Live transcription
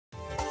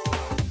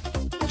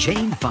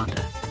Jane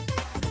Fonda,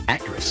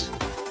 actress,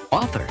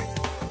 author,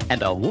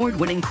 and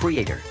award-winning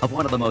creator of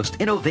one of the most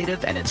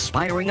innovative and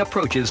inspiring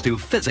approaches to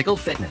physical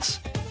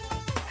fitness.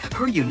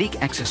 Her unique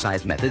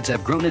exercise methods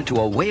have grown into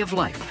a way of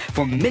life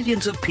for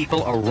millions of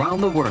people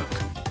around the world.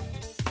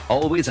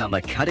 Always on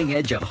the cutting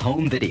edge of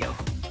home video,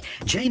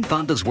 Jane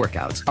Fonda's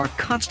workouts are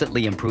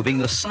constantly improving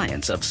the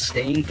science of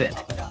staying fit.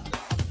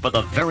 For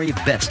the very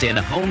best in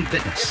home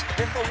fitness,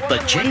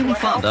 the Jane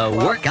Fonda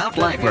Workout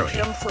Library.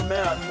 For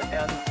men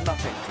and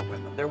nothing for women.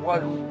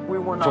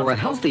 For a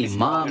healthy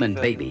mom and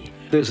baby,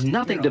 there's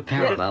nothing to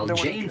parallel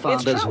Jane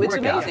Fonda's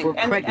workout for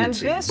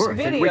pregnancy, birth,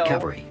 and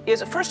recovery.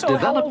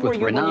 Developed with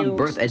renowned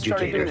birth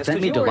educator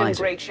Femi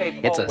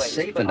Delizer, it's a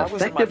safe and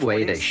effective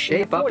way to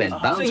shape up and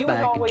bounce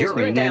back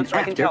during and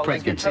after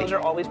pregnancy. Toes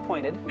are always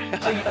pointed,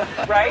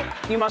 right?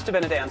 You must have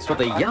been a dancer. For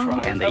the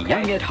young and the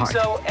young at heart,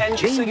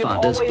 Jane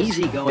Fonda's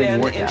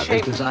easygoing workout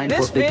is designed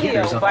for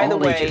beginners of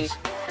all ages.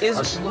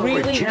 A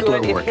slower,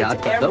 gentler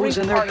workout for those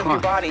in their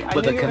prime,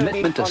 with a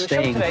commitment to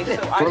staying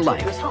fit for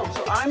life. So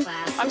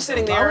I'm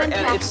sitting there, and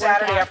it's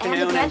Saturday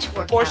afternoon, and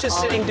Portia's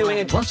sitting doing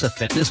a... Plus a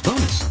fitness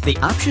bonus, the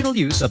optional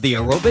use of the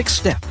aerobic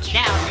step.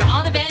 Now you're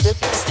on the bench,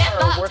 step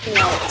up. Working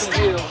out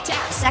for you.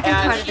 Second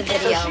part of the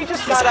video so she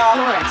just is got a up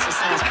core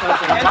exercise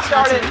program and that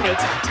started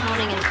concentrates on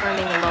toning and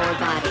firming the lower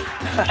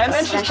body. And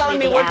then she's telling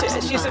me what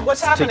to, she said,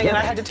 what's happening? And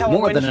I had to tell her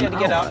when she had to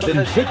get up. More than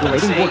an hour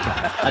of invigorating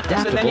workout,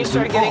 So then you adaptable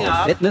started to getting all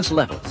up. fitness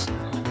levels.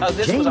 Oh,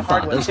 this Jane was a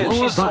hard one Fonda's too. lower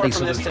She's sore body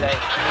from this solution. today.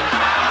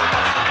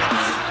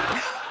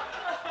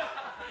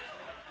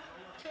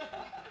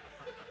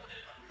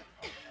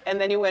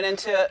 And then you went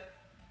into...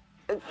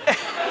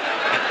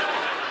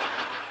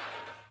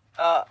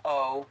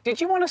 Uh-oh. Did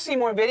you want to see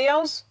more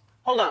videos?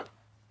 Hold on.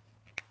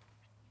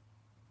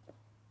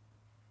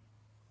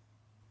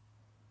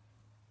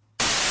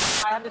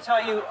 I have to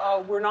tell you,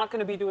 we're not going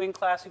to be doing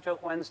Classic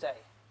Joke Wednesday.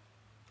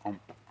 I'm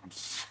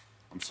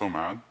so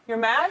mad. You're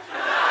mad?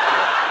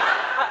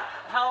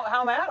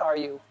 How mad are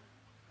you?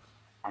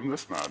 I'm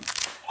this mad.